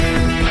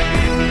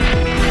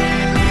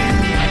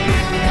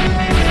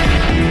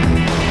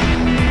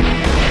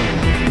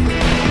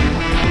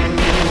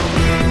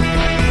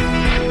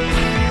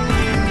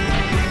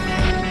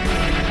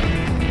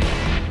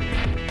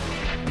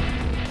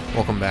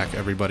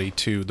everybody,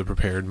 to the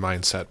Prepared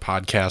Mindset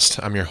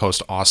Podcast. I'm your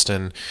host,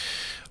 Austin,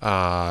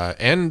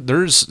 and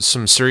there's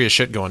some serious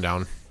shit going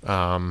down.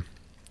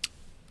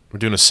 We're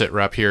doing a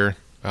SITREP here.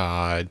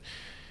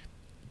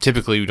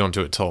 Typically, we don't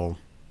do it till...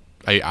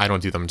 I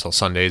don't do them until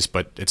Sundays,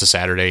 but it's a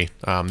Saturday.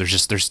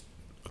 There's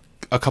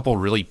a couple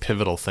really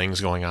pivotal things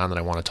going on that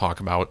I want to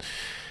talk about,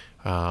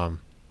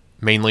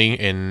 mainly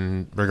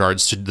in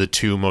regards to the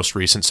two most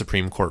recent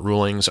Supreme Court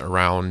rulings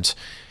around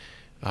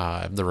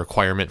the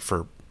requirement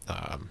for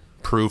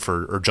proof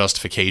or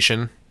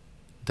justification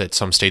that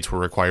some states were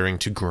requiring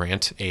to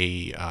grant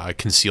a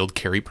concealed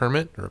carry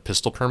permit or a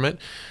pistol permit.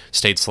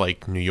 States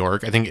like New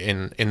York, I think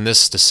in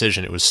this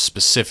decision, it was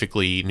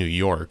specifically New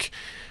York.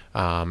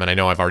 And I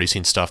know I've already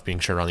seen stuff being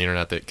shared around the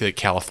internet that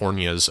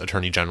California's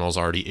attorney general is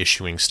already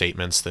issuing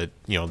statements that,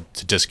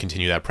 to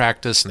discontinue that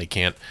practice, and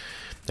they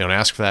don't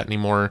ask for that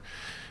anymore.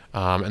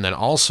 And then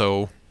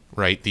also,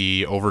 right,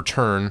 the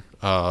overturn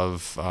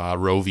of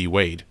Roe v.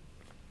 Wade.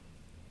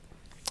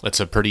 That's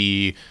a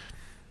pretty,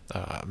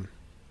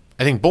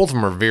 I think both of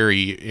them are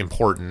very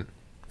important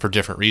for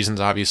different reasons,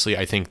 obviously.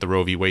 I think the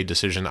Roe v. Wade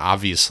decision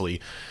obviously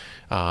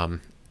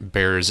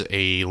bears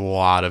a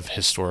lot of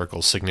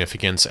historical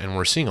significance, and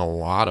we're seeing a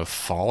lot of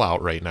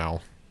fallout right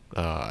now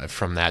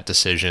from that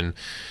decision.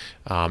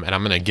 And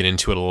I'm going to get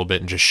into it a little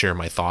bit and just share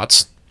my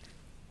thoughts.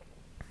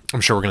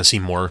 I'm sure we're going to see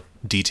more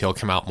detail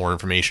come out, more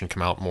information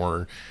come out,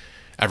 more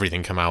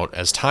everything come out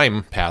as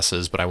time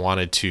passes, but I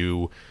wanted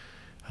to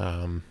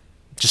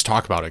just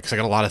talk about it because I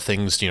got a lot of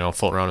things,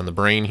 floating around in the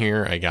brain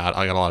here. I got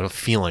a lot of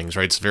feelings,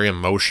 right? It's very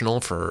emotional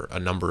for a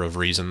number of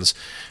reasons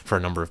for a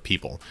number of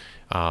people.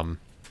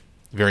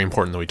 Very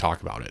important that we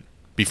talk about it.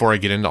 Before I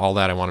get into all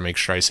that, I want to make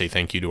sure I say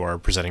thank you to our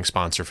presenting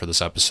sponsor for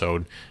this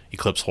episode,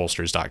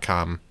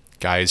 EclipseHolsters.com.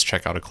 Guys,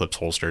 check out Eclipse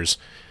Holsters.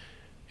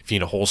 If you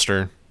need a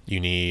holster, you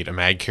need a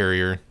mag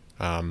carrier,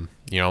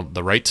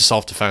 the right to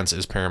self-defense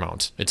is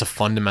paramount. It's a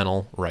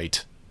fundamental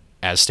right,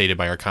 as stated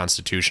by our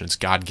Constitution. It's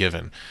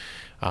God-given,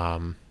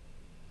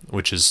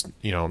 which is,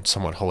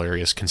 somewhat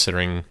hilarious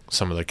considering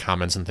some of the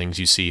comments and things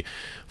you see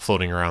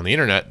floating around the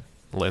internet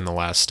in the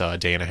last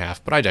day and a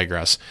half, but I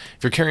digress.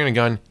 If you're carrying a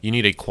gun, you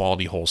need a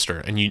quality holster,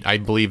 and I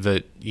believe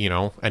that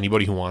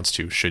anybody who wants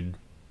to should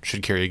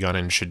carry a gun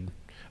and should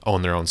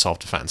own their own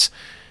self-defense.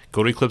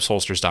 Go to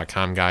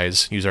EclipseHolsters.com,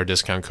 guys. Use our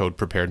discount code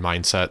Prepared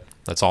Mindset.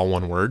 That's all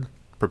one word,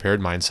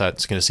 Prepared Mindset.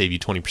 It's going to save you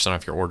 20%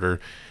 off your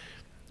order.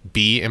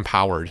 Be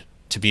empowered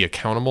to be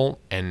accountable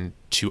and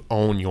to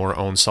own your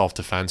own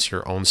self-defense,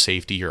 your own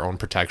safety, your own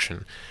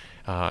protection,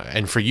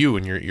 and for you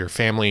and your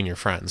family and your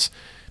friends.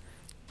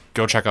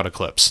 Go check out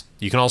Eclipse.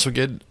 You can also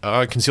get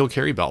a concealed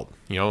carry belt.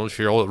 If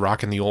you're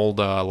rocking the old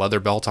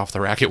leather belt off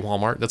the rack at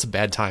Walmart, that's a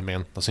bad time,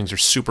 man. Those things are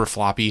super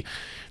floppy.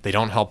 They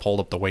don't help hold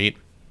up the weight.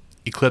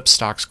 Eclipse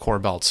stocks core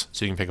belts,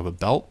 so you can pick up a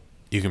belt.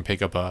 You can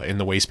pick up a in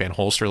the waistband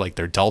holster like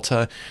their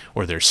Delta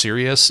or their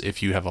Sirius.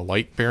 If you have a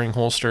light bearing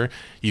holster,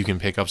 you can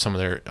pick up some of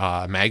their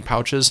mag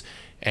pouches,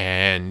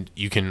 and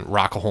you can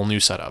rock a whole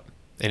new setup.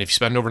 And if you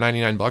spend over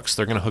 $99,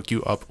 they're going to hook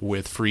you up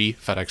with free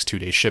FedEx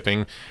 2-day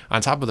shipping.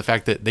 On top of the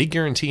fact that they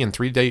guarantee in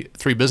 3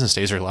 business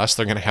days or less,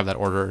 they're going to have that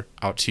order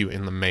out to you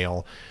in the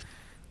mail.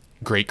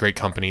 Great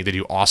company. They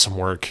do awesome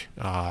work.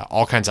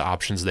 All kinds of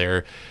options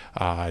there.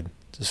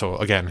 So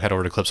again, head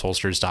over to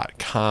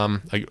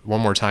EclipseHolsters.com.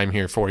 One more time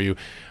here for you.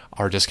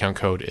 Our discount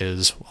code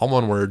is all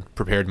one word,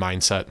 Prepared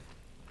Mindset.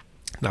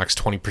 Knocks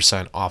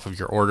 20% off of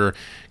your order.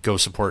 Go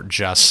support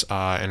Jess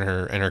and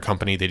her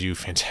company. They do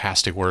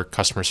fantastic work,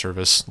 customer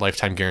service,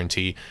 lifetime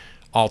guarantee,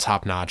 all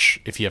top notch.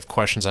 If you have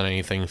questions on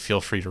anything,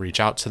 feel free to reach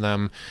out to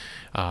them.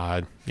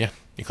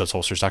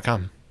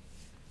 EclipseHolsters.com.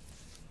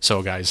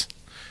 So guys,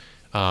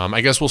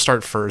 I guess we'll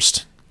start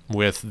first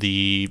with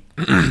the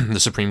the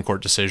Supreme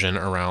Court decision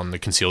around the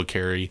concealed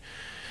carry.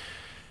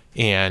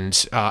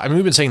 And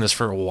we've been saying this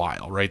for a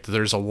while, right?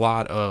 There's a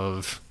lot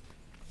of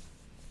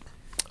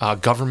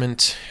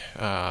government,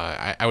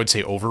 I would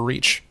say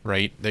overreach,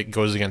 right? That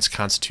goes against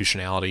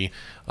constitutionality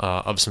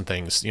of some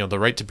things. The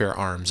right to bear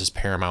arms is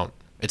paramount.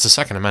 It's the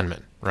Second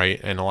Amendment, right?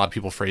 And a lot of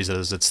people phrase it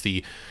as it's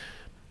the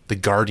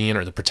guardian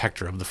or the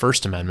protector of the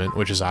First Amendment,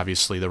 which is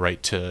obviously the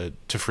right to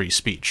free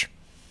speech.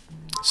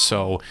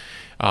 So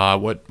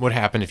what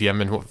happened, if you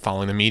haven't been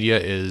following the media,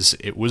 is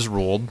it was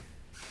ruled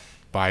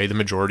by the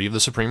majority of the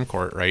Supreme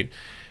Court, right,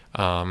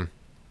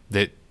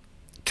 that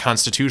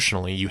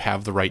constitutionally you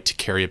have the right to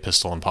carry a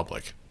pistol in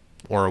public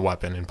or a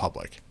weapon in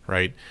public,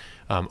 right?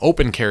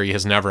 Open carry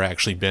has never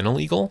actually been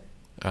illegal,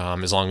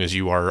 as long as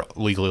you are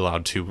legally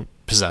allowed to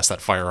possess that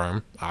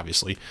firearm,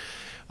 obviously.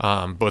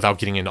 But without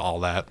getting into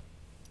all that,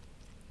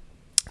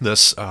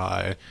 this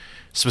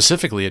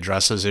specifically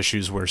addresses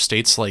issues where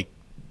states like,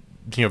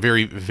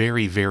 very,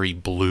 very, very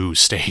blue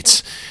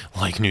states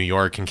like New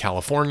York and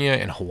California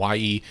and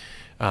Hawaii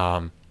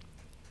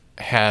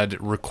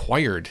had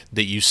required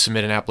that you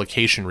submit an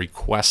application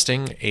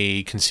requesting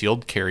a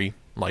concealed carry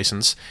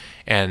license,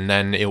 and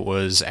then it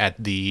was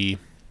at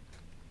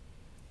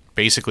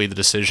basically the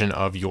decision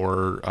of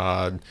your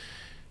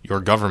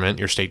government,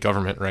 your state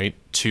government, right,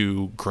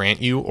 to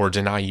grant you or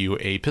deny you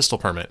a pistol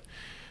permit.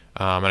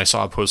 And I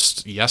saw a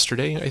post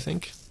yesterday, I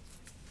think,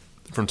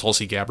 from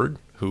Tulsi Gabbard,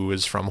 who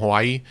is from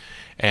Hawaii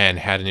and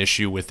had an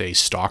issue with a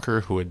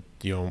stalker who had,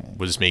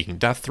 was making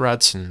death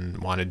threats and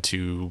wanted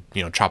to,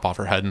 chop off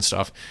her head and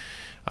stuff.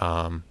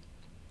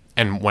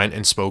 And went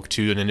and spoke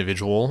to an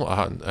individual,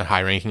 a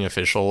high-ranking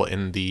official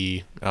in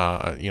the,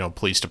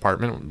 police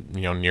department,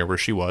 near where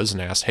she was,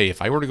 and asked, hey,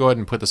 if I were to go ahead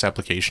and put this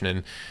application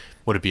in,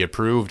 would it be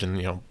approved?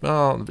 And,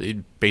 well,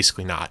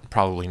 basically not,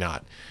 probably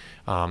not.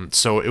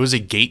 So it was a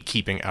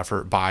gatekeeping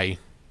effort by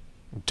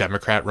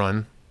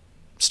Democrat-run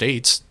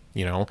states,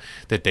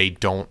 that they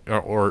don't,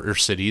 or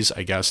cities,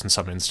 I guess, in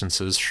some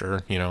instances,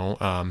 sure,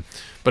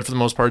 but for the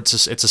most part,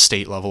 it's a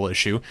state-level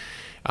issue.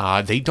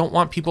 They don't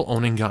want people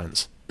owning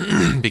guns.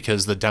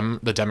 Because the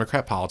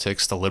Democrat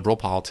politics, the liberal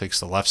politics,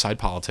 the left side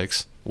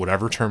politics,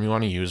 whatever term you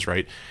want to use,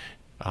 right?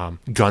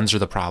 Guns are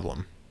the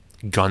problem.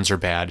 Guns are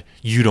bad.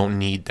 You don't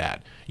need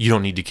that. You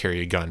don't need to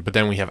carry a gun. But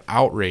then we have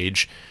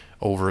outrage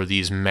over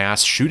these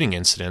mass shooting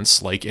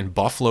incidents, like in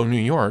Buffalo, New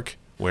York,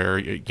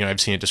 where I've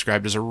seen it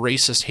described as a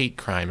racist hate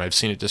crime. I've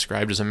seen it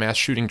described as a mass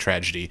shooting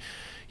tragedy.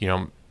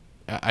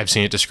 I've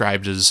seen it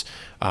described as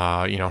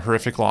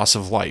horrific loss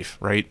of life,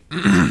 right?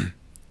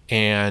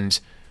 And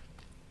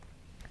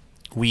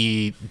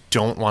we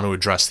don't want to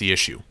address the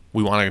issue.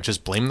 We want to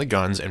just blame the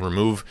guns and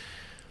remove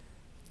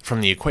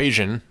from the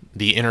equation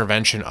the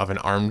intervention of an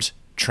armed,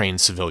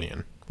 trained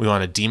civilian. We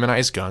want to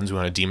demonize guns. We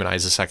want to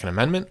demonize the Second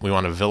Amendment. We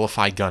want to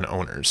vilify gun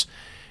owners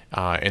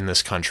in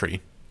this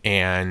country.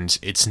 And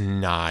it's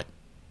not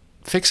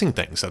fixing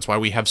things. That's why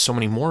we have so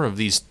many more of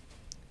these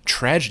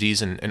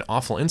tragedies and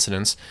awful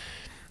incidents,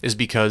 is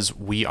because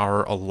we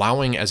are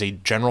allowing, as a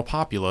general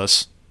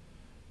populace,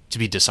 to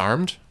be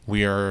disarmed.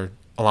 We are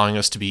allowing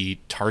us to be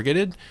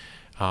targeted.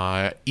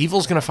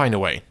 Evil's going to find a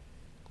way.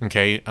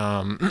 Okay.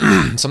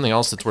 Something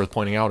else that's worth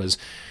pointing out is,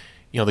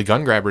 the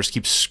gun grabbers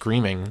keep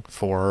screaming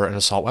for an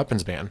assault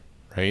weapons ban,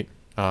 right?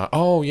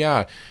 Oh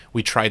yeah,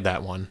 we tried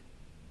that one.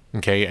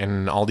 Okay.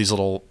 And all these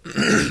little,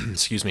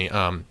 excuse me,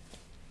 I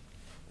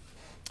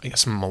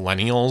guess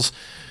millennials,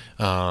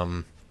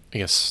 I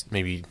guess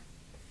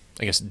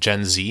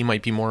Gen Z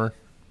might be more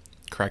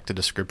correct a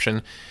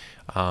description.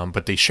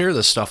 But they share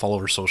this stuff all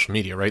over social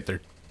media, right?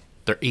 They're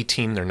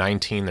 18, they're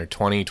 19, they're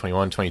 20,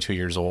 21, 22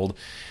 years old.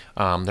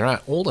 They're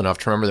not old enough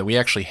to remember that we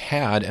actually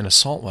had an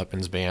assault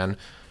weapons ban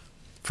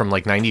from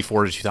like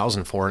 94 to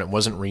 2004, and it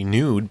wasn't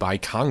renewed by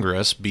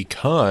Congress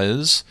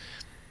because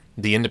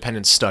the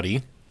independent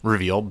study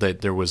revealed that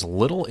there was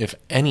little, if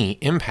any,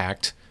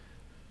 impact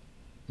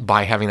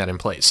by having that in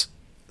place.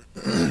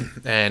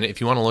 And if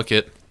you want to look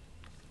at,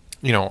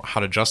 how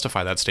to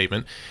justify that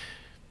statement,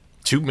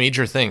 two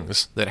major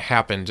things that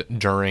happened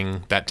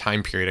during that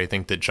time period, I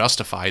think, that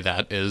justify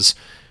that is,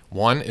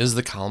 one is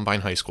the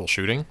Columbine High School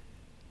shooting,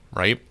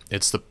 right?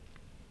 It's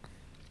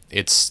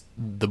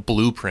the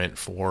blueprint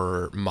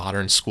for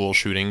modern school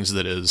shootings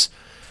that is,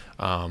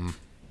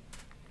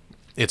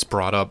 it's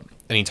brought up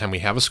anytime we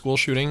have a school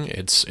shooting.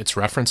 It's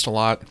referenced a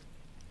lot.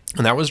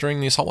 And that was during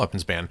the assault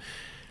weapons ban.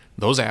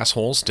 Those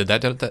assholes did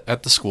that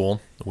at the school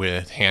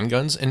with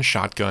handguns and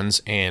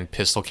shotguns and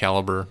pistol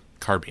caliber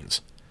carbines.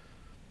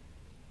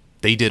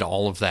 They did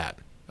all of that.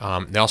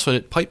 They also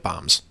did pipe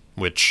bombs,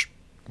 which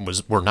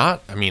were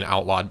not,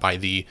 outlawed by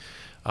the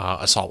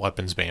assault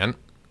weapons ban.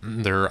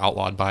 They're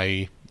outlawed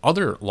by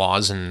other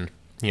laws and,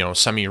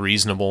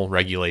 semi-reasonable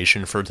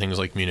regulation for things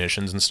like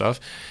munitions and stuff.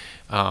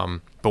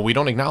 But we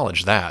don't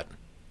acknowledge that.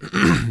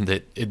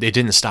 That it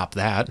didn't stop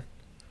that,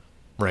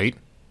 right?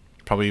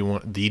 Probably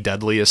the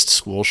deadliest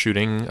school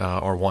shooting,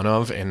 or one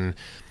of, in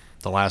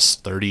the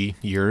last 30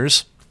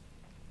 years.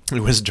 It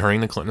was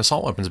during the Clinton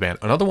assault weapons ban.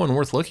 Another one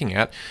worth looking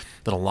at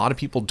that a lot of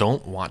people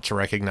don't want to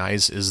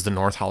recognize is the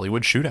North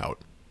Hollywood shootout,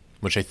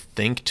 which I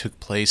think took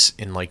place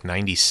in like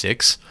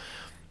 96,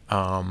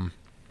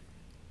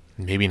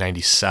 maybe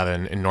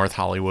 97, in North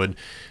Hollywood,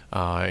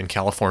 in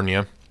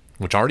California,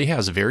 which already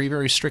has very,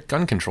 very strict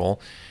gun control.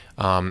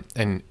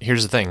 And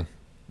here's the thing.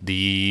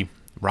 The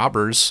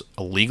robbers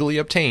illegally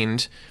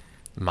obtained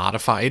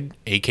modified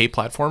AK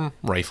platform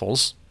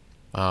rifles,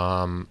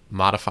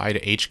 modified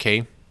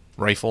HK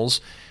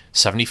rifles,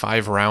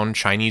 75 round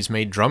Chinese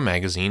made drum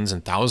magazines,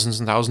 and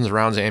thousands of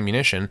rounds of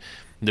ammunition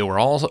that were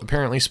all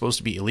apparently supposed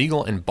to be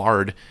illegal and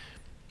barred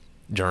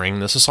during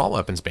this assault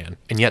weapons ban.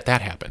 And yet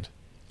that happened.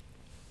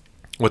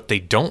 What they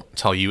don't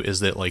tell you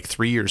is that like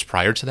 3 years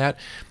prior to that,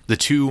 the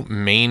two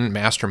main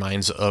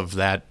masterminds of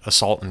that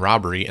assault and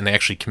robbery, and they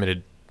actually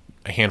committed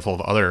a handful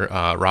of other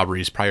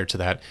robberies prior to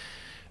that,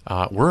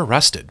 were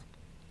arrested.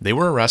 They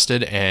were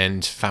arrested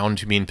and found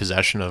to be in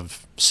possession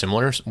of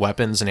similar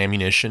weapons and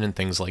ammunition and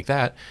things like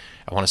that.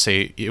 I want to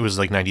say it was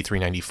like 93,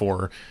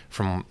 94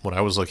 from what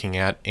I was looking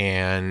at.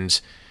 And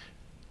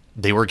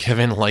they were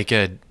given like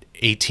a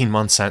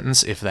 18-month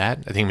sentence, if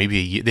that. I think maybe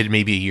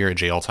a year of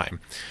jail time.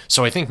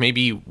 So I think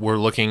maybe we're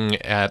looking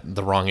at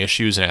the wrong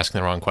issues and asking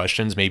the wrong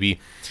questions. Maybe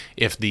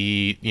if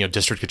the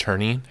district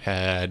attorney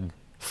had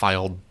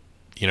filed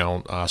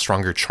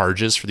stronger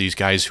charges for these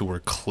guys who were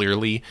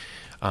clearly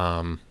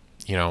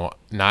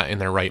not in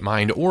their right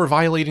mind or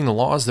violating the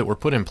laws that were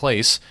put in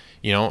place.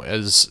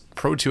 As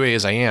pro 2A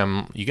as I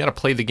am, you got to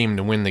play the game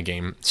to win the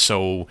game.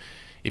 So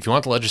if you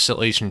want the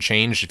legislation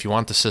changed, if you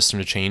want the system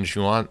to change, if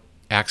you want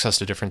access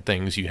to different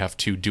things, you have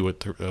to do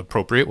it the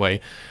appropriate way.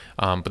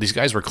 But these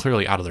guys were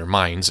clearly out of their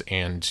minds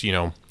and,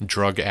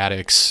 drug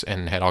addicts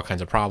and had all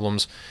kinds of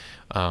problems.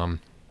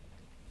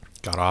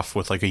 Got off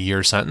with like a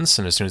year sentence,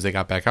 and as soon as they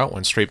got back out,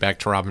 went straight back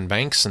to robbing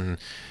banks. And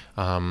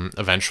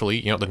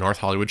eventually, the North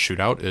Hollywood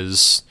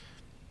shootout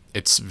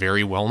it's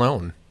very well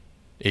known.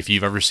 If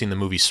you've ever seen the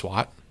movie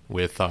SWAT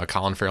with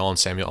Colin Farrell and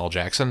Samuel L.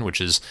 Jackson,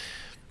 which is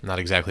not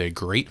exactly a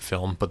great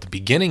film, but the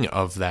beginning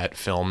of that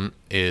film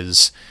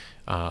is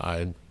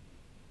they're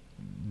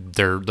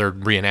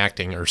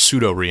reenacting or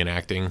pseudo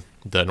reenacting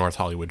the North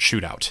Hollywood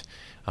shootout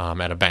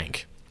at a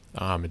bank.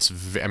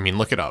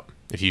 Look it up.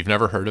 If you've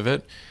never heard of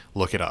it,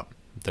 look it up.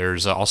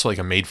 There's also like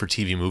a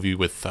made-for-TV movie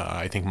with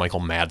I think Michael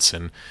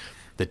Madsen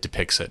that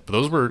depicts it. But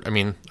those were,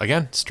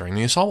 again, it's during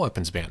the assault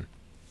weapons ban.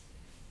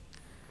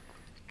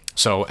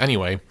 So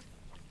anyway,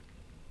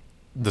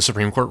 the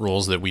Supreme Court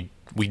rules that we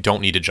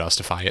don't need to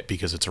justify it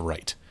because it's a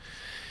right.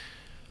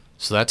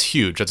 So that's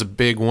huge. That's a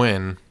big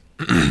win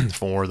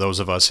for those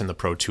of us in the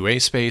Pro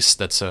 2A space.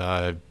 That's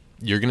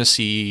you're going to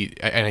see,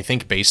 and I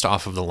think based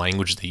off of the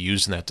language they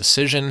used in that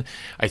decision,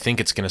 I think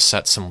it's going to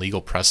set some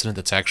legal precedent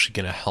that's actually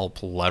going to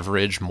help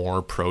leverage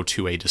more Pro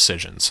 2A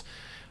decisions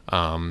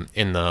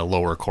in the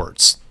lower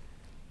courts,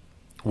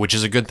 which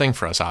is a good thing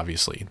for us,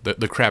 obviously.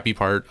 The crappy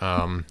part,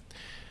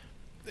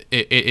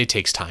 it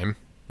takes time.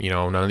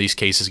 None of these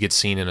cases get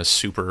seen in a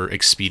super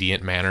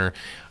expedient manner.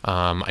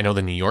 I know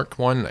the New York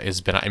one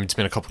it's been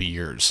a couple of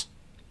years.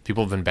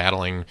 People have been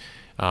battling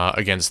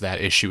against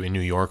that issue in New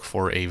York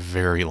for a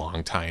very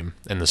long time.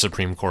 And the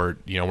Supreme Court,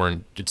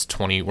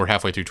 we're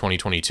halfway through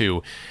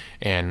 2022,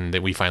 and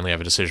that we finally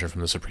have a decision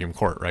from the Supreme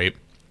Court, right?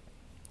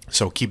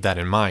 So keep that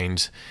in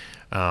mind.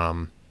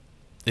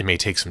 It may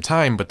take some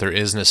time, but there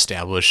is an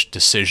established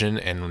decision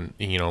and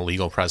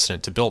legal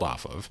precedent to build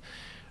off of.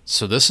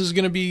 So this is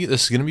gonna be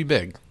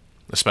big,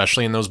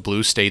 especially in those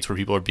blue states where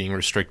people are being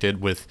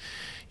restricted with,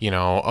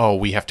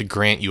 we have to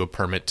grant you a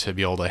permit to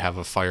be able to have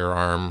a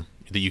firearm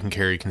that you can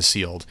carry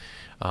concealed.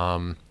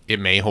 It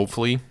may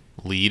hopefully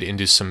lead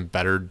into some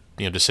better,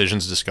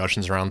 decisions,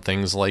 discussions around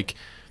things like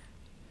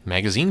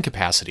magazine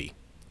capacity,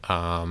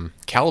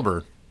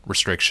 caliber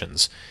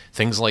restrictions,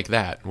 things like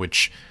that,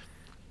 which,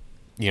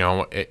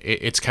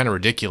 it's kind of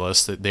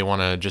ridiculous that they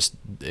want to just,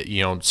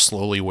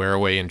 slowly wear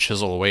away and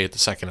chisel away at the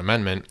Second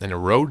Amendment and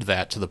erode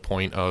that to the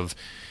point of,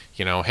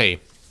 hey,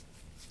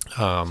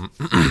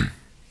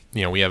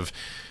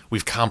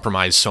 we've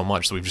compromised so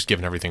much that we've just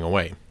given everything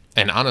away.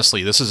 And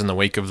honestly, this is in the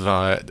wake of,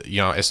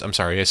 I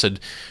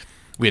said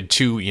we had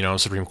two,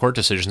 Supreme Court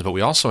decisions, but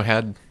we also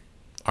had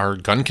our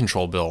gun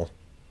control bill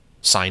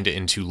signed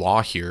into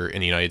law here in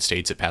the United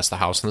States. It passed the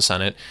House and the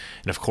Senate.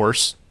 And of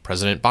course,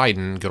 President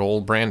Biden, good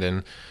old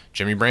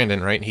Jimmy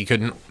Brandon, right? He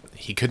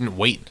couldn't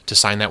wait to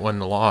sign that one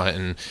into law.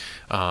 And,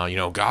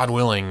 God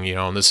willing,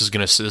 this is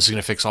going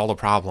to fix all the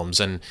problems.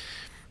 And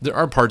there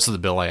are parts of the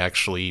bill I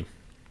actually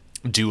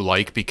do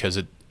like because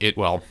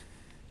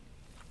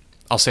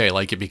I'll say I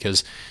like it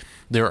because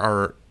there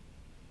are,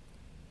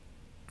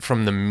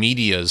 from the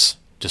media's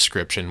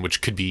description,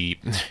 which could be,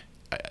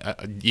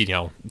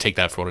 take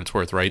that for what it's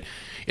worth, right?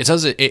 It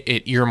says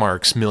it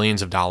earmarks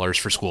millions of dollars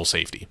for school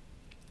safety.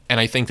 And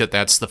I think that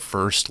that's the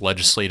first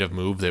legislative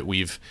move that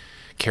we've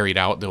carried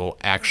out that will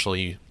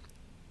actually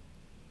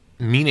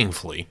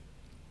meaningfully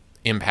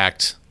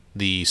impact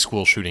the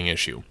school shooting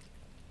issue.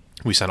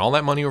 We sent all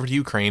that money over to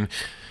Ukraine.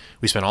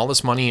 We spent all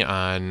this money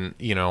on,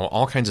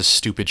 all kinds of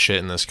stupid shit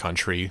in this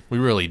country. We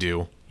really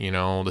do.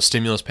 The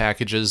stimulus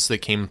packages that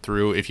came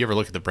through, if you ever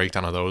look at the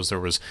breakdown of those, there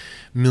was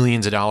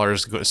millions of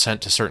dollars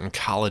sent to certain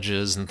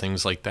colleges and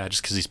things like that,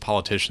 just because these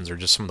politicians are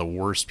just some of the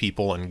worst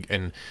people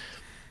and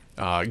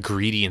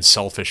greedy and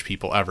selfish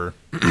people ever.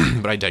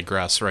 But I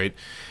digress, right?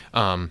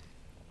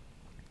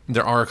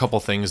 There are a couple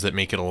things that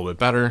make it a little bit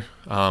better.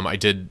 And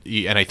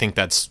I think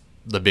that's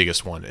the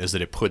biggest one, is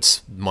that it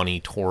puts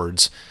money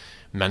towards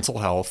mental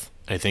health.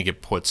 I think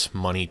it puts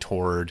money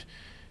toward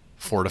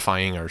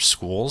fortifying our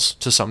schools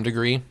to some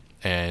degree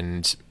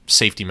and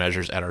safety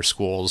measures at our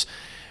schools.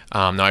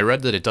 Now I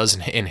read that it does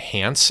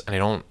enhance, and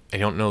I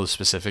don't know the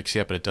specifics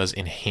yet, but it does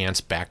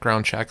enhance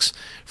background checks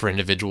for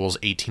individuals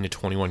 18 to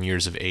 21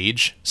 years of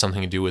age,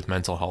 something to do with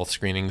mental health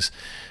screenings.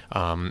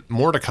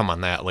 More to come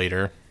on that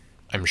later,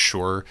 I'm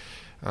sure.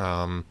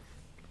 I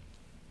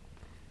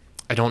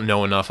don't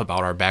know enough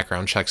about our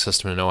background check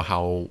system to know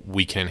how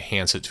we can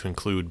enhance it to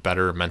include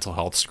better mental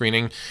health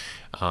screening.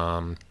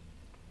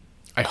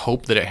 I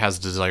hope that it has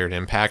the desired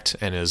impact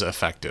and is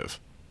effective.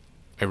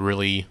 I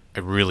really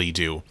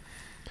do.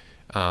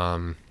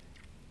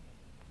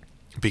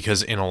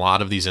 Because in a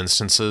lot of these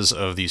instances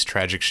of these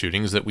tragic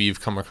shootings that we've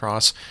come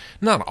across,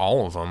 not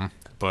all of them,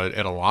 but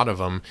at a lot of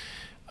them,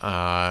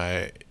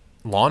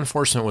 law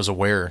enforcement was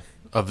aware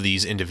of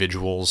these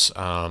individuals'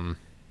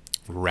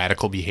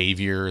 radical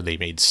behavior. They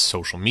made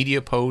social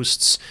media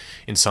posts.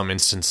 In some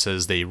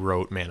instances, they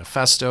wrote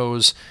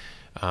manifestos.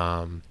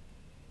 But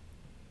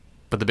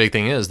the big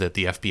thing is that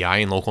the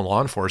FBI and local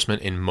law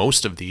enforcement in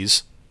most of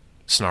these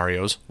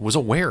scenarios was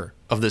aware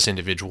of this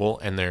individual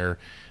and their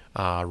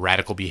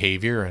radical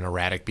behavior and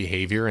erratic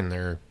behavior and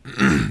their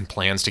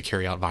plans to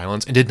carry out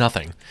violence and did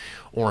nothing.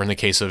 Or in the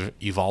case of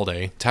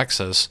Uvalde,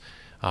 Texas,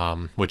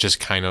 which is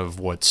kind of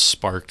what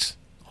sparked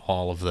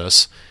all of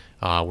this,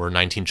 where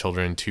 19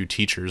 children and 2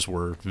 teachers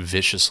were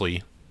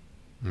viciously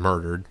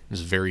murdered. It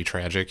was very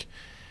tragic.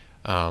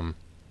 The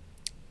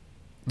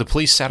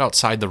police sat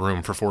outside the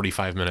room for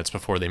 45 minutes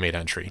before they made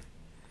entry.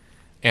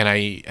 And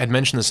I had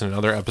mentioned this in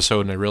another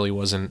episode, and I really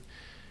wasn't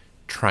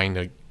trying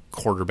to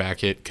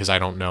quarterback it because I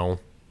don't know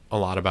a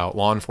lot about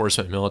law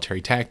enforcement and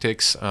military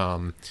tactics,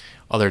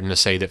 other than to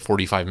say that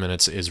 45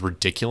 minutes is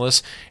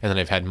ridiculous. And then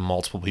I've had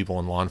multiple people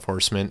in law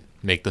enforcement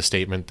make the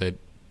statement that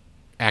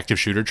active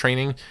shooter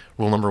training,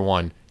 rule number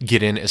 1,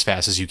 get in as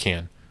fast as you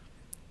can.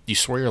 You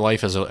swear your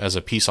life as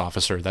a peace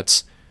officer.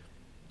 That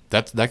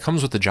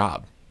comes with the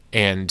job.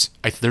 And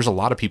there's a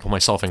lot of people,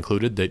 myself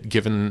included, that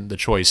given the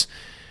choice,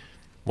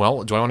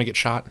 well, do I want to get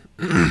shot?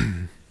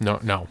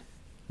 No,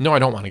 I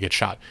don't want to get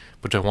shot.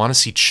 But do I want to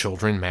see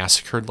children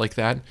massacred like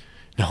that?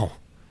 No,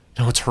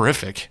 it's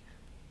horrific.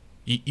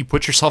 You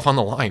put yourself on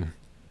the line.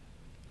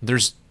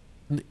 There's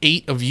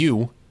 8 of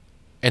you,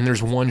 and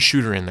there's 1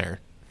 shooter in there.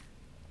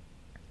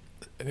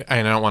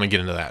 And I don't want to get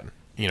into that.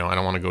 I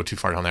don't want to go too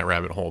far down that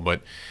rabbit hole.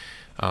 But,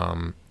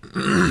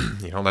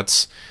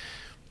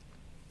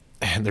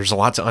 there's a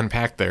lot to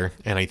unpack there.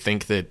 And I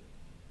think that,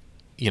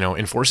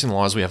 enforcing the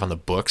laws we have on the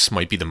books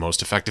might be the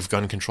most effective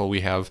gun control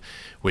we have,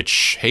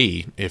 which,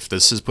 hey, if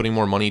this is putting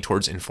more money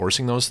towards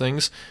enforcing those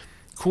things,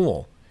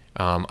 cool.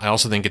 I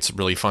also think it's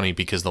really funny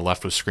because the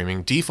left was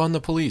screaming, defund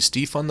the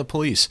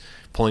police,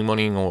 pulling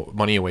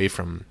money away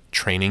from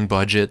training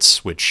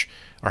budgets, which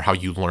are how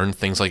you learn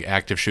things like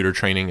active shooter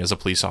training as a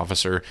police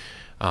officer.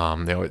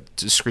 They would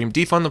scream,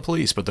 defund the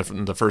police, but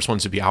the first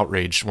ones to be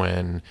outraged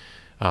when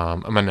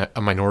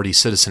a minority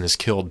citizen is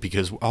killed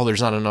because,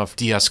 there's not enough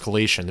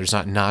de-escalation, there's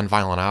not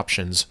non-violent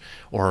options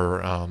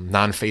or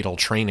non-fatal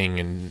training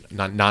and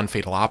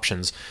non-fatal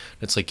options.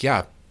 It's like,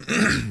 yeah,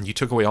 you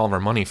took away all of our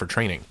money for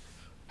training.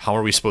 How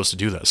are we supposed to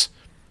do this?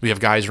 We have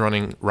guys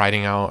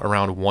riding out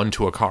around 1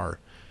 to a car.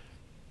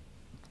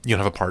 You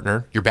don't have a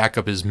partner. Your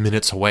backup is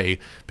minutes away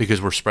because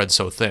we're spread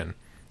so thin.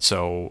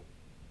 So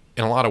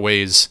in a lot of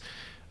ways,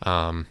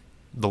 the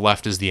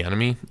left is the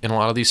enemy in a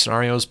lot of these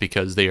scenarios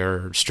because they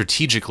are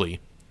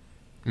strategically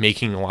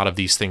making a lot of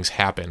these things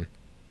happen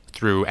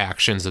through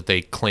actions that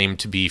they claim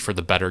to be for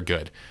the better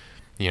good.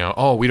 We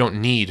don't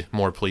need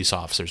more police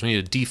officers. We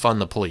need to defund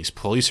the police.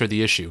 Police are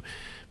the issue.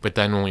 But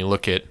then when we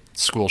look at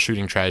school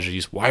shooting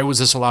tragedies, why was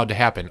this allowed to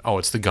happen? Oh,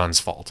 it's the gun's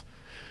fault.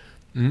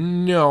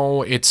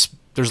 No,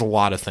 there's a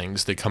lot of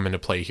things that come into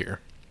play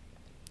here.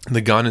 The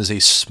gun is a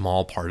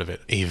small part of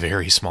it, a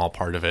very small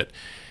part of it.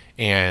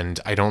 And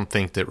I don't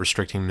think that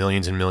restricting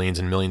millions and millions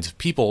and millions of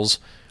people's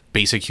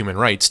basic human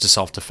rights to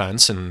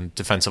self-defense and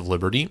defense of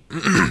liberty,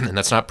 and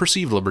that's not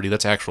perceived liberty,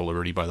 that's actual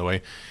liberty, by the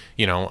way,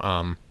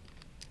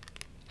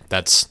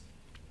 that's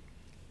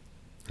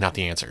not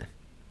the answer.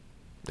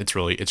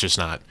 It's just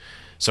not.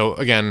 So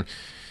again,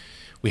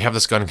 we have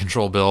this gun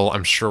control bill.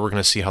 I'm sure we're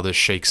going to see how this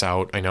shakes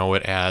out. I know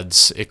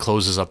it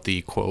closes up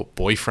the quote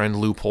boyfriend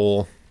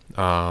loophole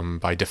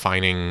by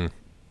defining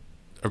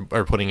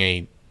or putting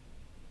a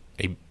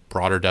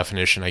broader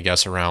definition, I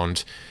guess,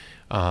 around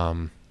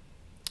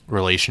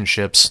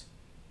relationships.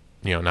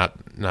 Not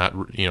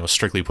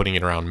strictly putting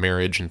it around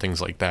marriage and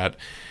things like that.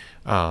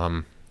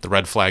 The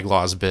red flag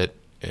laws bit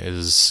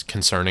is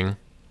concerning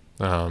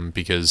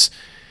because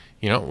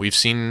we've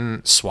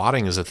seen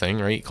swatting as a thing,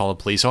 right? You call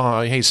the police,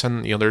 hey,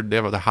 send, they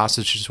have the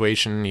hostage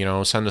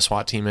situation, send the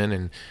SWAT team in,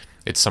 and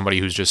it's somebody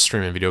who's just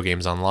streaming video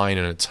games online,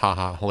 and it's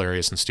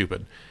hilarious and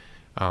stupid.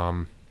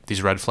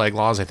 These red flag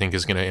laws, I think,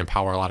 is going to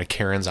empower a lot of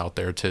Karens out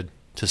there to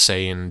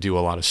say and do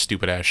a lot of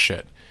stupid ass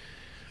shit.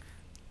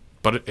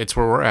 But it's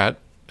where we're at.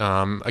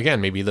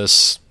 Again, maybe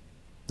this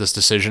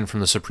decision from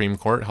the Supreme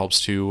Court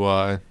helps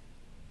to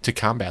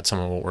combat some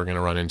of what we're going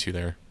to run into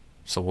there.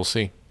 So we'll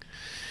see.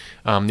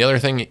 The other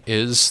thing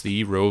is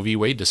the Roe v.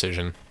 Wade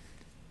decision.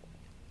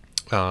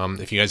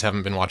 If you guys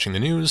haven't been watching the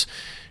news,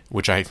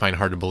 which I find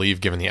hard to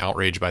believe given the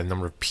outrage by the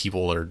number of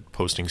people that are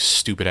posting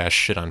stupid-ass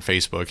shit on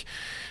Facebook,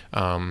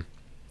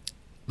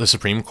 the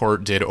Supreme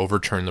Court did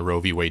overturn the Roe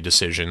v. Wade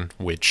decision,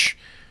 which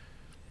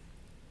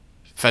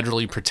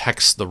federally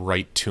protects the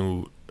right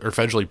to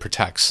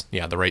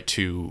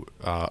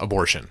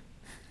abortion,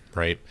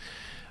 right?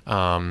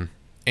 And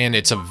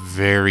it's a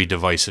very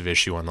divisive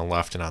issue on the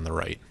left and on the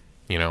right,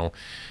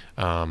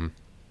 The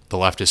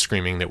left is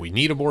screaming that we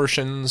need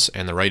abortions,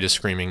 and the right is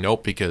screaming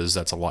nope because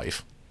that's a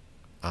life.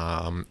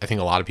 I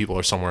think a lot of people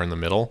are somewhere in the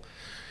middle.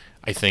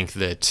 I think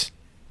that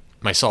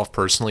myself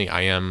personally,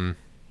 I am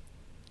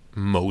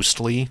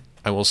mostly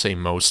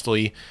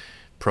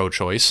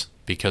pro-choice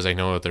because I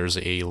know that there's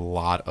a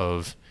lot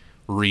of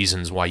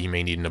reasons why you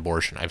may need an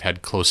abortion. I've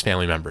had close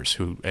family members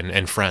who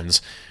and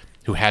friends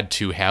who had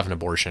to have an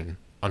abortion,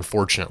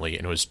 unfortunately,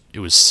 and it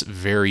was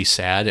very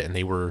sad, and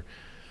they were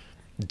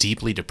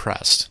deeply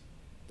depressed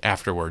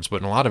afterwards.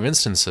 But in a lot of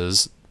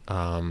instances,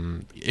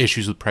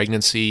 issues with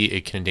pregnancy,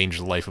 it can endanger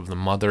the life of the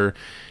mother,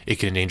 it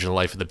can endanger the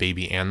life of the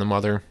baby and the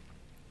mother.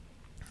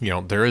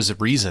 There is a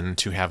reason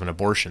to have an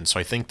abortion. So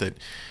I think that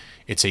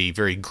it's a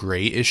very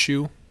gray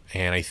issue,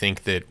 and I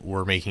think that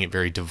we're making it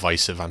very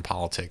divisive on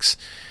politics.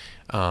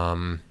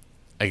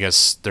 I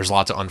guess there's a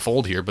lot to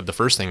unfold here, but the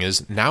first thing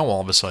is now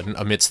all of a sudden,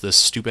 amidst this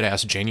stupid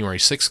ass January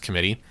 6th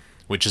committee,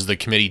 which is the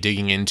committee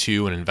digging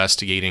into and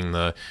investigating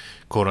the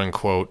quote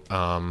unquote,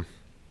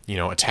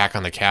 attack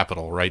on the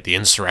Capitol, right? The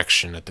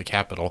insurrection at the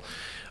Capitol.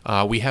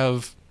 We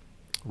have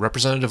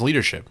representative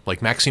leadership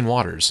like Maxine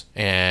Waters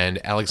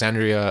and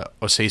Alexandria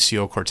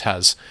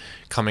Ocasio-Cortez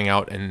coming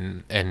out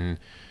and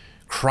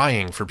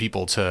crying for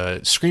people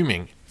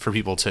screaming for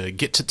people to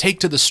take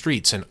to the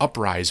streets and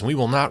uprise, and we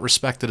will not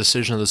respect the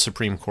decision of the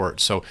Supreme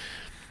Court. So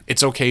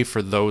it's okay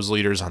for those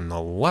leaders on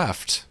the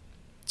left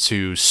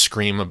to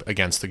scream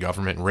against the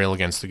government and rail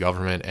against the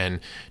government and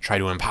try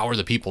to empower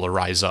the people to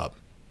rise up.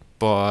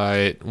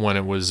 But when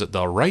it was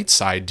the right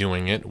side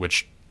doing it,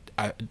 which,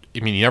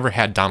 you never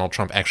had Donald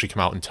Trump actually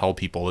come out and tell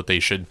people that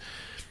they should,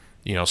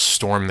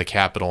 storm the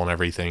Capitol and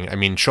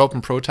everything. Show up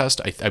and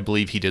protest. I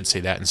believe he did say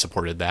that and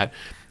supported that.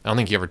 I don't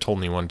think he ever told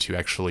anyone to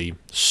actually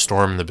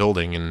storm the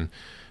building and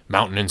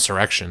mount an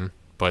insurrection,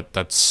 but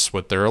that's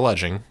what they're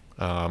alleging.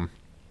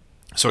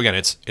 So again,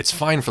 it's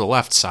fine for the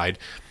left side,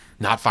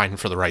 not fine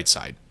for the right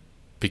side,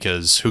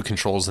 because who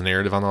controls the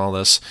narrative on all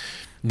this?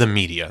 The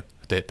media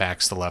that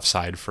backs the left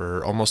side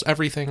for almost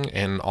everything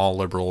and all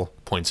liberal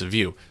points of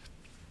view.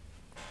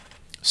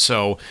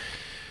 So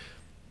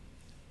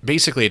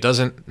basically, it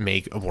doesn't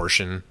make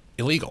abortion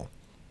illegal.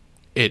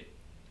 It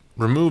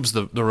removes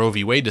the Roe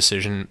v. Wade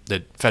decision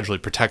that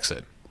federally protects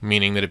it,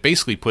 meaning that it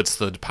basically puts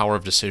the power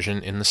of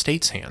decision in the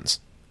state's hands,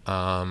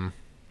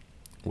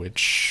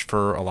 which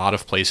for a lot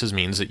of places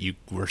means that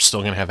we're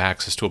still going to have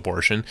access to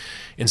abortion.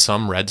 In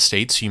some red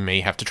states, you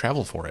may have to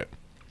travel for it.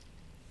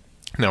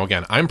 Now,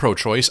 again, I'm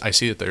pro-choice. I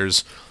see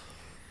that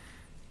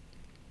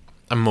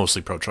I'm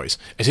mostly pro-choice.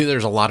 I see that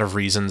there's a lot of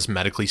reasons,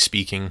 medically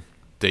speaking,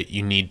 that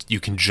you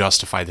can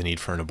justify the need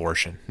for an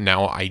abortion.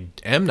 Now, I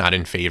am not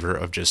in favor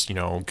of just,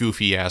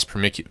 goofy ass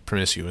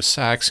promiscuous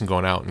sex and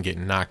going out and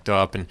getting knocked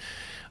up and,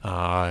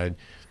 I'm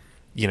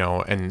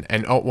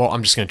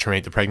just going to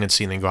terminate the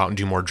pregnancy and then go out and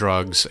do more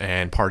drugs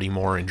and party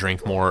more and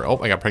drink more. Oh,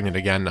 I got pregnant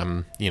again.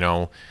 And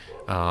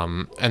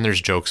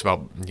there's jokes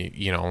about,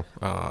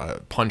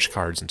 punch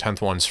cards and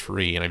 10th one's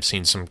free. And I've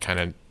seen some kind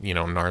of,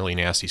 gnarly,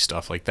 nasty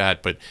stuff like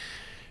that. But,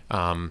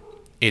 I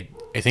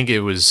think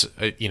it was,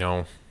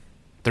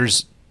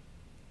 there's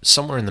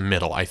somewhere in the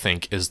middle, I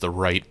think, is the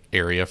right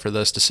area for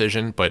this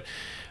decision. But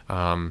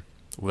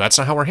that's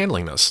not how we're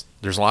handling this.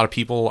 There's a lot of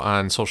people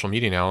on social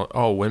media now.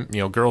 Oh,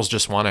 girls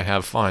just want to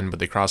have fun, but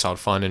they cross out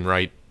fun and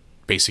write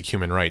basic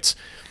human rights,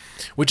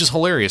 which is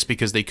hilarious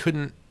because they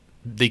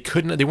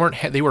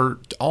were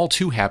all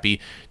too happy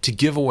to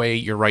give away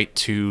your right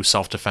to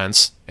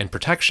self-defense and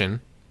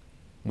protection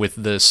with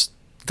this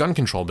gun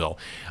control bill.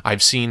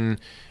 I've seen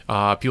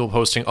people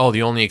posting,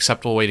 the only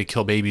acceptable way to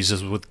kill babies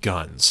is with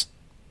guns.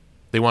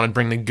 They want to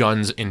bring the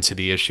guns into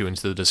the issue,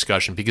 into the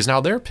discussion, because now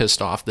they're pissed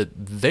off that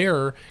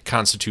their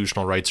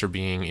constitutional rights are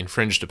being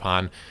infringed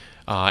upon,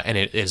 and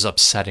it is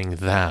upsetting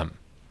them.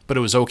 But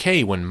it was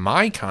okay when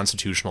my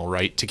constitutional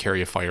right to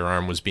carry a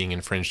firearm was being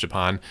infringed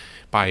upon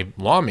by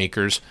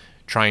lawmakers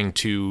trying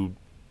to,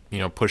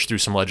 push through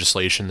some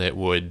legislation that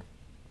would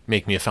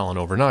make me a felon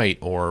overnight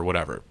or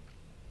whatever.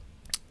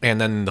 And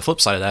then the flip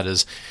side of that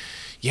is,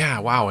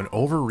 an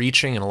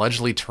overreaching and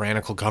allegedly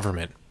tyrannical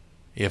government.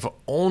 If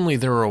only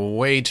there were a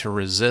way to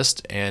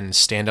resist and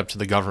stand up to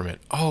the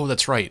government. Oh,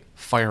 that's right.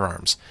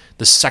 Firearms.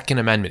 The Second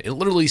Amendment. It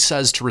literally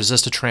says to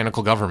resist a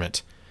tyrannical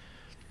government.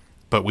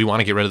 But we want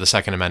to get rid of the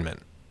Second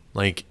Amendment.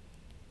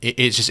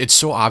 It's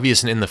so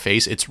obvious and in the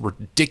face. It's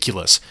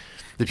ridiculous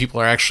that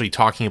people are actually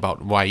talking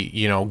about why,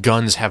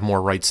 guns have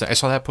more rights. I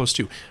saw that post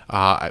too.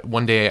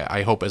 One day,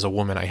 I hope as a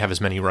woman, I have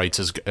as many rights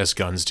as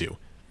guns do.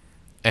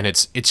 And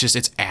it's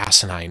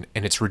asinine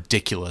and it's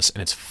ridiculous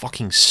and it's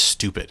fucking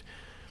stupid.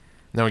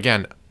 Now,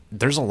 again,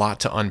 there's a lot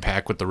to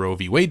unpack with the Roe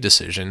v. Wade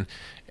decision,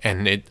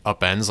 and it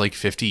upends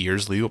 50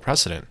 years legal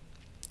precedent.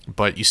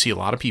 But you see a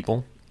lot of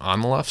people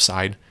on the left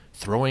side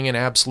throwing an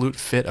absolute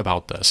fit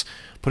about this,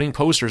 putting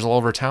posters all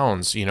over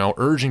towns,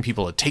 urging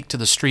people to take to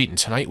the street, and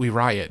tonight we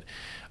riot.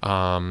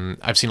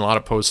 I've seen a lot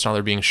of posts now that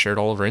are being shared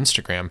all over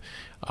Instagram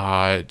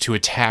to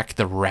attack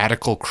the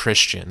radical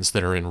Christians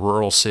that are in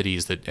rural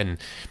cities and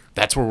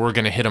that's where we're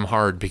going to hit them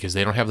hard because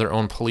they don't have their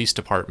own police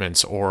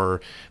departments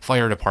or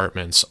fire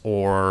departments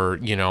or,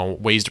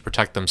 ways to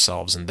protect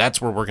themselves. And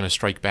that's where we're going to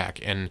strike back.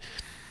 And,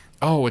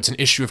 it's an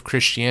issue of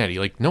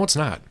Christianity. No, it's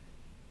not.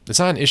 It's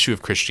not an issue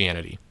of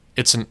Christianity.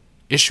 It's an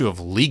issue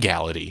of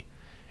legality.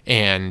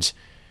 And,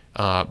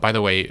 by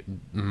the way,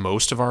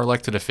 most of our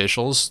elected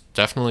officials,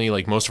 definitely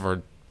most of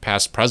our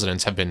past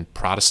presidents have been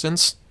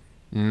Protestants.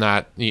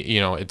 Not,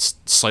 it's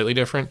slightly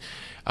different.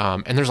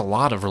 And there's a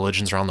lot of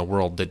religions around the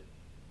world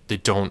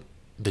that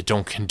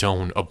don't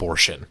condone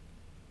abortion.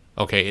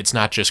 Okay, it's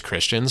not just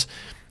Christians.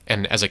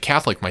 And as a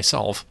Catholic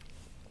myself,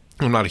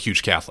 I'm not a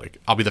huge Catholic.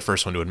 I'll be the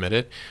first one to admit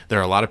it. There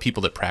are a lot of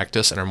people that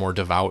practice and are more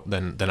devout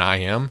than I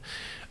am.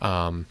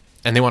 And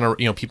they want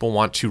to, people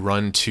want to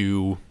run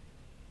to,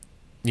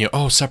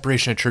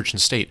 separation of church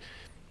and state.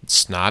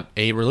 It's not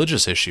a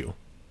religious issue.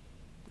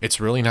 It's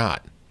really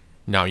not.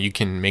 Now you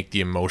can have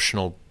the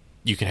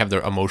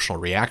emotional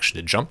reaction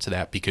to jump to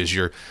that because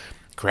you're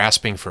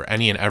grasping for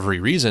any and every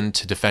reason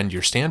to defend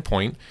your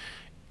standpoint.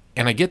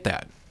 And I get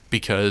that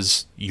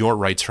because your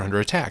rights are under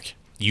attack.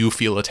 You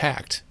feel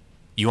attacked.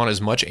 You want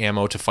as much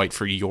ammo to fight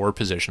for your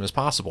position as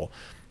possible.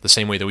 The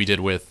same way that we did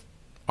with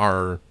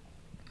our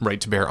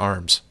right to bear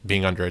arms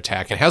being under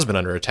attack and has been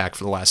under attack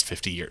for the last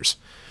 50 years.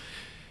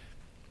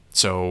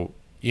 So,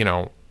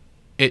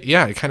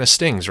 it kind of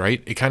stings,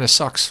 right? It kind of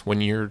sucks when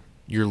your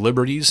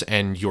liberties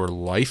and your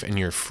life and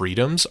your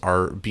freedoms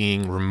are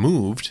being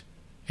removed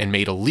and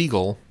made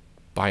illegal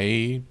by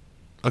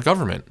a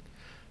government,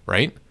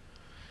 right?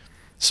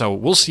 So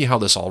we'll see how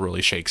this all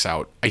really shakes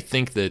out. I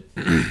think that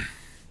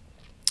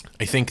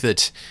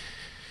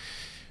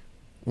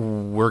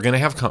we're gonna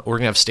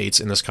have states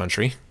in this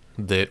country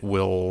that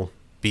will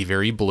be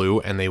very blue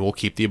and they will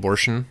keep the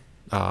abortion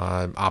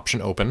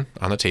option open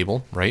on the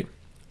table, right?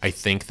 I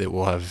think that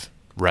we'll have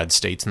red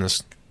states in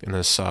this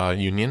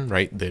union,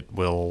 right, that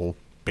will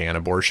ban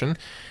abortion.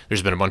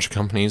 There's been a bunch of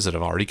companies that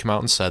have already come out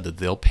and said that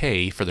they'll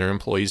pay for their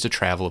employees to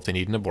travel if they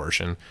need an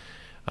abortion,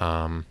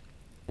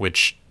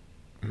 which,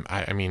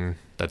 I mean,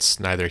 that's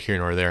neither here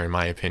nor there in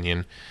my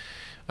opinion.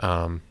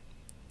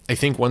 I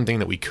think one thing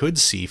that we could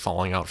see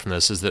falling out from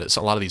this is that it's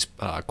a lot of these,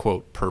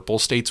 quote, purple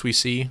states we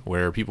see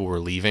where people were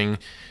leaving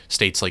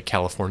states like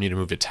California to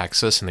move to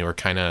Texas, and they were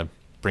kind of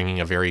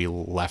bringing a very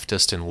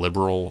leftist and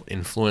liberal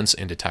influence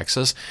into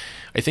Texas.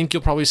 I think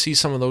you'll probably see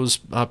some of those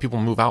people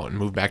move out and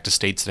move back to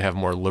states that have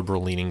more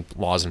liberal-leaning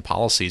laws and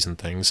policies and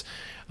things,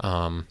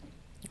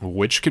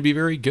 which could be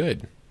very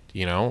good.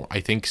 I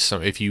think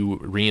if you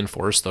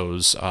reinforce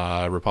those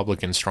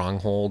Republican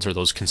strongholds, or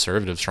those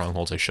conservative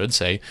strongholds, I should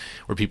say,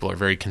 where people are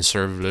very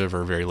conservative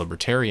or very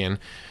libertarian,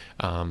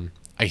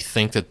 I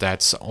think that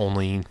that's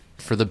only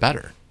for the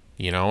better,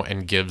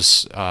 and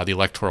gives the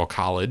Electoral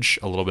College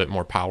a little bit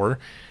more power,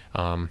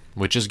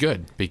 which is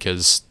good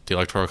because the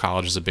Electoral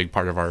College is a big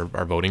part of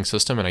our voting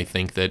system. And I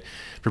think that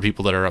for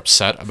people that are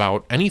upset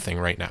about anything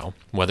right now,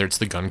 whether it's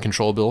the gun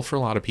control bill for a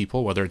lot of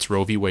people, whether it's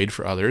Roe v. Wade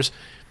for others,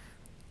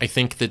 I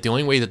think that the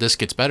only way that this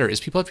gets better is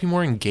people have to be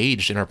more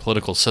engaged in our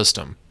political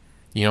system.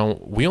 We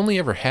only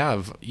ever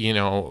have,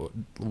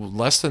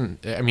 less than,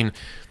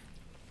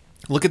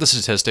 look at the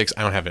statistics.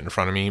 I don't have it in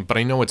front of me, but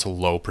I know it's a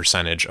low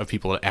percentage of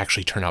people that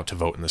actually turn out to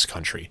vote in this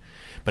country.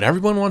 But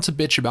everyone wants to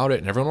bitch about it,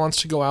 and everyone wants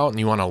to go out, and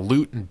you want to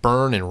loot and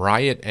burn and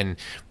riot and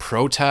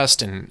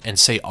protest and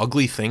say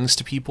ugly things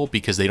to people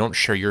because they don't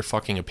share your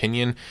fucking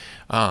opinion.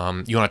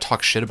 You want to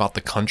talk shit about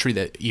the country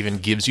that even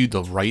gives you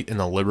the right and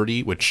the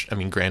liberty, which,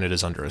 granted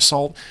is under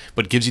assault,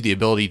 but gives you the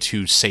ability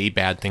to say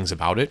bad things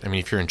about it.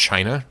 If you're in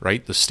China,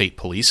 right, the state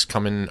police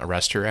come and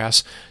arrest your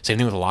ass. Same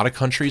thing with a lot of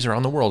countries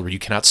around the world where you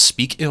cannot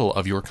speak ill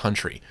of your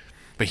country.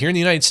 But here in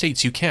the United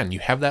States, you can. You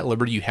have that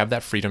liberty, you have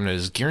that freedom, and it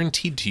is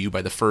guaranteed to you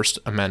by the First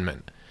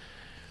Amendment.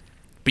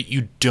 But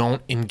you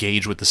don't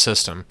engage with the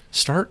system.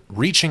 Start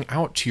reaching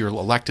out to your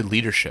elected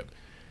leadership.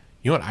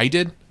 You know what I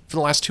did for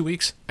the last 2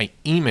 weeks? I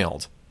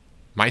emailed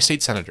my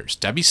state senators,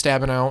 Debbie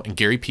Stabenow and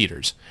Gary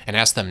Peters, and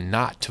asked them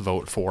not to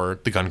vote for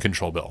the gun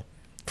control bill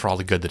for all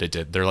the good that it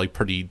did. They're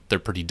pretty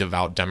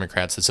devout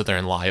Democrats that sit there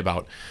and lie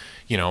about,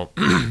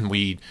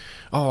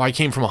 I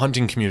came from a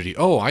hunting community.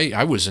 Oh,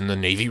 I was in the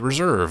Navy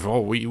Reserve. Oh,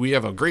 we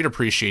have a great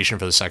appreciation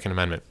for the Second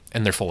Amendment.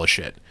 And they're full of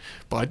shit.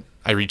 But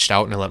I reached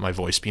out and I let my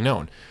voice be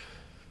known.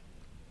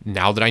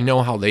 Now that I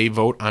know how they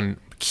vote on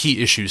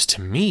key issues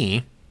to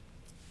me,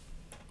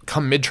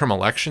 come midterm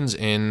elections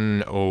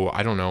in,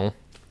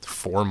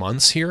 4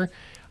 months here,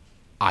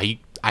 I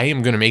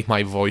am going to make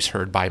my voice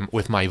heard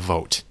with my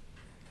vote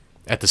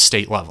at the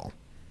state level.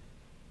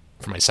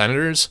 For my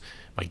senators,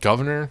 my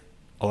governor,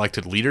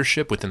 elected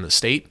leadership within the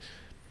state,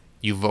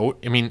 you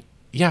vote.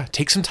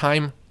 Take some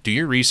time, do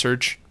your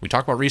research. We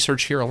talk about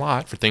research here a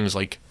lot for things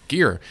like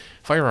gear,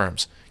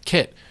 firearms,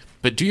 kit,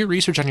 but do your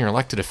research on your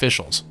elected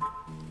officials.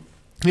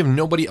 You have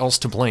nobody else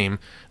to blame.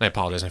 And I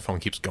apologize, my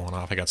phone keeps going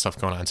off. I got stuff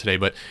going on today,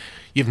 but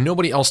you have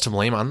nobody else to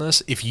blame on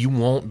this if you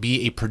won't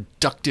be a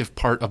productive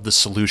part of the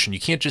solution. You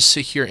can't just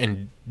sit here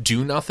and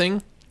do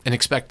nothing and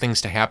expect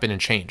things to happen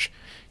and change.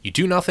 You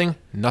do nothing,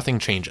 nothing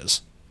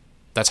changes.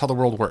 That's how the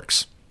world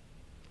works,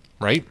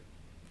 right?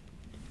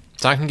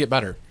 It's not going to get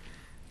better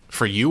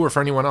for you or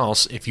for anyone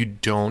else if you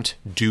don't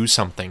do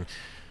something.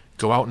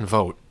 Go out and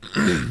vote.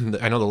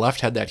 I know the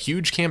left had that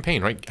huge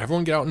campaign, right?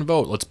 Everyone get out and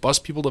vote. Let's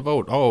bust people to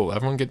vote. Oh,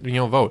 everyone get,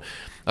 vote.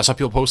 I saw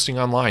people posting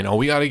online. Oh,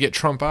 we got to get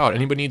Trump out.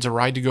 Anybody needs a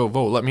ride to go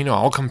vote, let me know.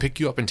 I'll come pick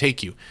you up and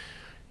take you.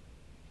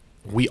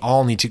 We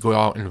all need to go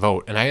out and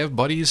vote. And I have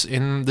buddies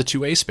in the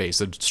 2A space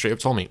that straight up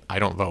told me, I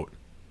don't vote.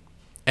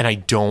 And I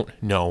don't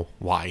know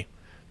why,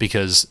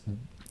 because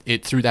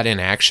through that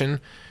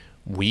inaction,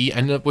 we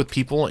end up with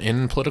people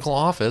in political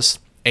office,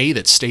 A,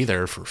 that stay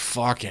there for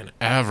fucking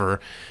ever,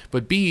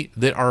 but B,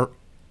 that are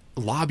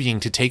lobbying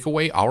to take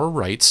away our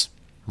rights,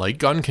 like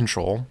gun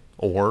control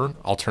or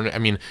alternate. I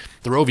mean,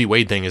 the Roe v.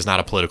 Wade thing is not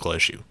a political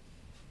issue.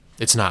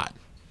 It's not.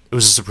 It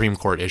was a Supreme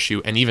Court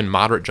issue, and even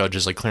moderate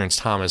judges like Clarence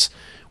Thomas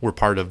were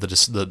part of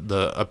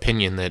the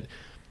opinion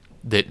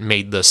that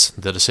made this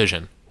the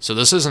decision. So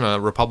this isn't a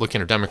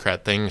Republican or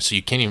Democrat thing, so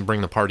you can't even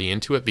bring the party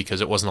into it because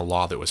it wasn't a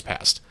law that was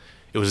passed.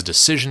 It was a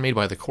decision made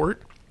by the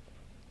court,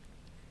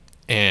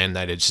 and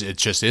that it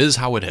just is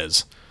how it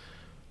is.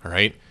 All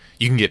right?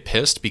 You can get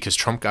pissed because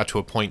Trump got to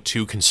appoint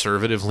 2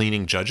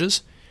 conservative-leaning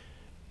judges.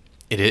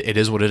 It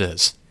is what it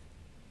is.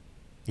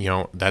 You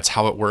know, that's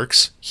how it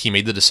works. He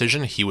made the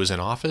decision. He was in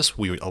office.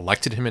 We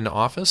elected him into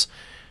office.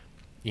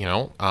 You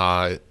know,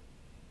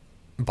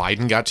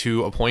 Biden got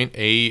to appoint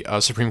a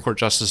Supreme Court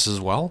justice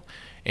as well.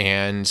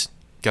 And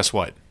guess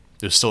what?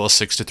 There's still a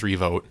 6-3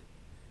 vote,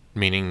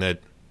 meaning that,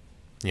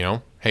 you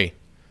know, hey,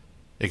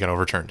 it got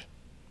overturned.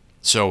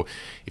 So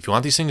if you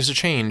want these things to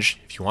change,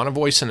 if you want a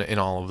voice in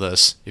all of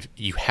this, if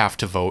you have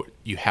to vote,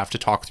 you have to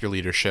talk with your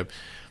leadership.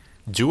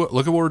 Do it.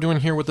 Look at what we're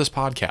doing here with this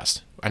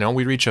podcast. I know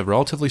we reach a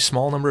relatively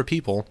small number of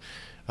people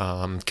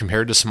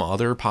compared to some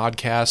other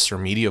podcasts or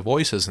media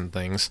voices and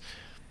things,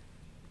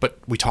 but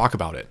we talk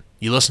about it.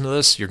 You listen to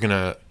this, you're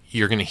gonna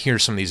hear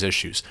some of these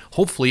issues.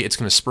 Hopefully, it's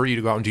gonna spur you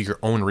to go out and do your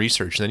own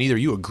research. And then either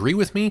you agree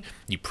with me,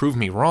 you prove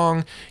me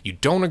wrong, you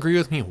don't agree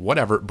with me,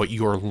 whatever, but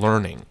you're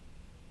learning.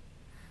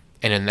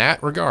 And in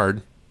that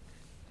regard,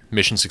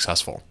 mission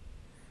successful.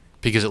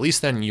 Because at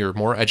least then you're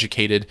more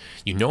educated,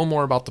 you know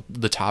more about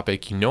the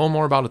topic, you know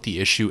more about the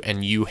issue,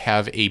 and you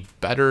have a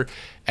better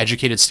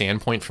educated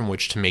standpoint from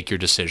which to make your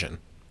decision.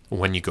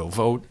 When you go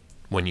vote,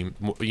 when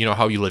you know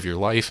how you live your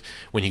life,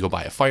 when you go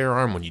buy a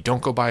firearm, when you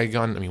don't go buy a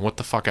gun, I mean, what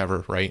the fuck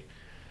ever, right?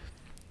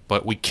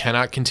 But we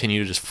cannot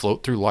continue to just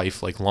float through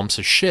life like lumps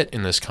of shit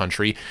in this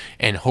country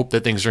and hope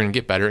that things are going to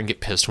get better and get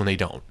pissed when they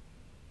don't.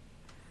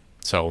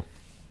 So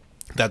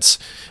that's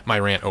my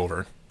rant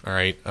over, all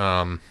right?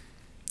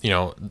 You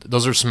know,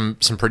 those are some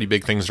pretty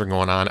big things that are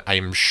going on.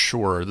 I'm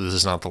sure this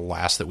is not the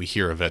last that we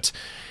hear of it.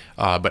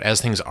 But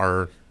as things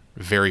are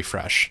very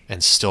fresh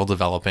and still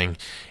developing,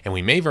 and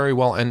we may very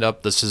well end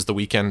up, this is the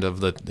weekend of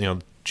the, you know,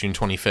 June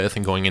 25th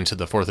and going into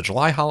the 4th of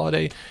July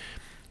holiday,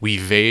 we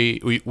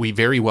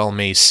very well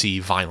may see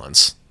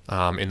violence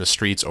in the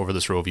streets over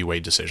this Roe v.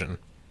 Wade decision.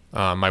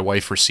 My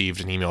wife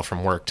received an email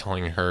from work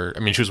telling her, I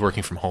mean, she was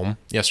working from home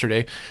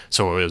yesterday,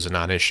 so it was a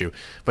non-issue,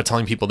 but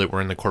telling people that were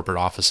in the corporate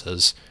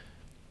offices,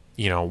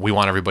 you know, we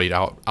want everybody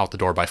out the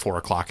door by 4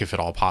 o'clock if at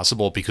all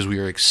possible because we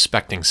are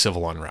expecting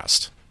civil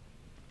unrest.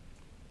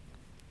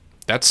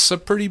 That's a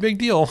pretty big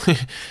deal.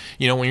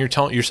 You know, when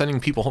you're sending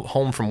people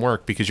home from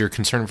work because you're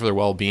concerned for their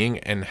well-being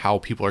and how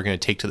people are going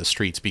to take to the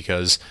streets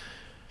because,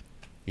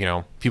 you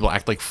know, people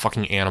act like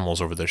fucking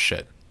animals over this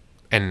shit.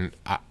 And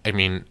I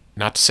mean,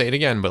 not to say it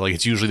again, but like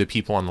it's usually the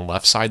people on the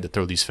left side that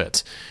throw these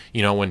fits.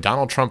 You know, when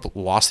Donald Trump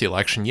lost the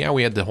election, yeah,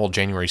 we had the whole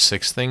January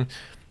 6th thing,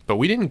 but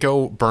we didn't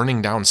go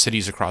burning down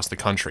cities across the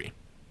country.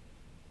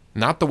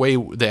 Not the way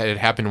that it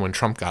happened when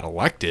Trump got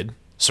elected,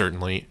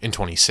 certainly in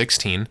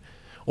 2016,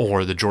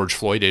 or the George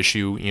Floyd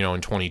issue, you know, in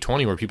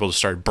 2020, where people just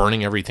started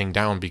burning everything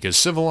down because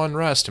civil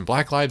unrest and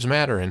Black Lives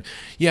Matter. And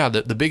yeah,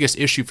 the biggest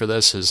issue for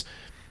this is,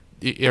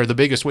 or the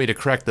biggest way to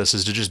correct this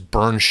is to just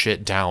burn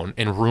shit down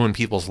and ruin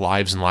people's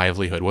lives and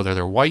livelihood, whether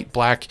they're white,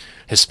 black,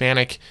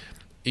 Hispanic,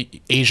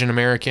 Asian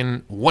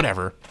American,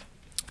 whatever.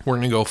 We're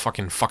going to go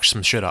fucking fuck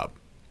some shit up.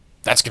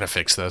 That's going to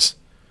fix this.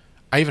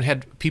 I even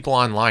had people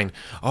online,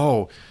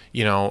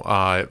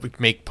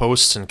 make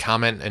posts and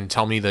comment and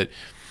tell me that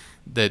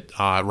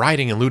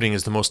rioting and looting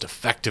is the most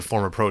effective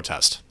form of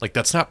protest. Like,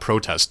 that's not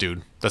protest,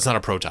 dude. That's not a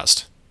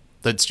protest.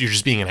 You're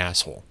just being an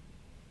asshole.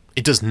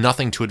 It does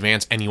nothing to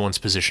advance anyone's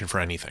position for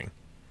anything.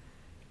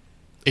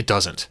 It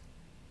doesn't.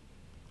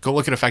 Go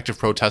look at effective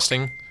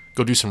protesting.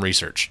 Go do some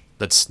research.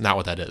 That's not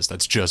what that is.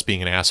 That's just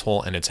being an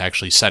asshole, and it's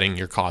actually setting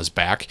your cause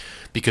back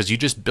because you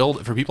just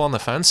build, for people on the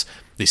fence,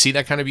 they see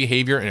that kind of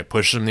behavior and it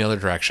pushes them the other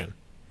direction.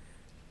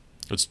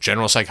 It's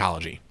general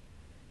psychology.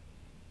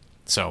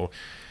 So,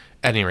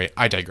 at any rate,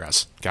 I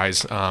digress,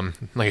 guys. Like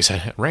I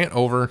said, rant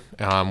over.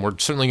 We're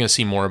certainly going to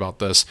see more about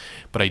this,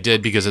 but I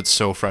did, because it's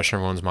so fresh in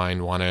everyone's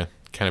mind, want to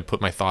kind of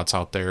put my thoughts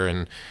out there.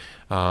 And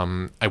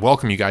I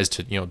welcome you guys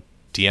to,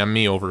 DM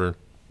me over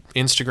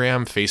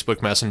Instagram,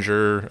 Facebook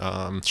Messenger,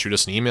 shoot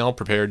us an email,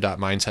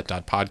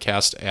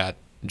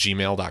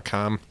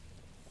 prepared.mindset.podcast@gmail.com.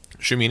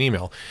 Shoot me an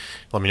email.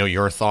 Let me know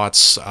your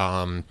thoughts.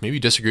 Maybe you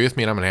disagree with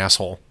me and I'm an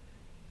asshole.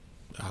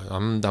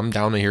 I'm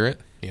down to hear it,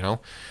 Let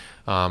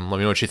me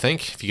know what you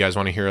think. If you guys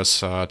want to hear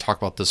us talk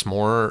about this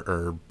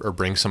more or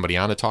bring somebody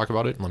on to talk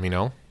about it, let me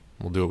know.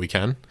 We'll do what we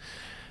can.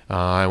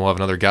 And we'll have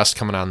another guest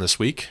coming on this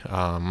week.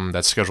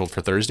 That's scheduled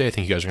for Thursday. I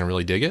think you guys are going to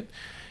really dig it.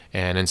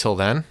 And until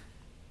then,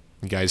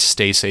 you guys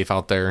stay safe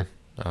out there.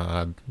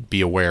 Be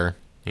aware.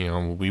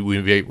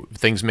 We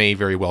things may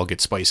very well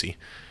get spicy.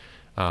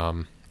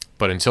 But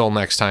until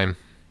next time,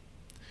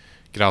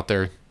 Get out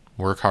there,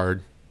 work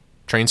hard,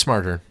 train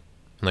smarter,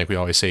 and like we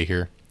always say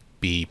here,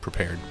 be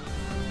prepared.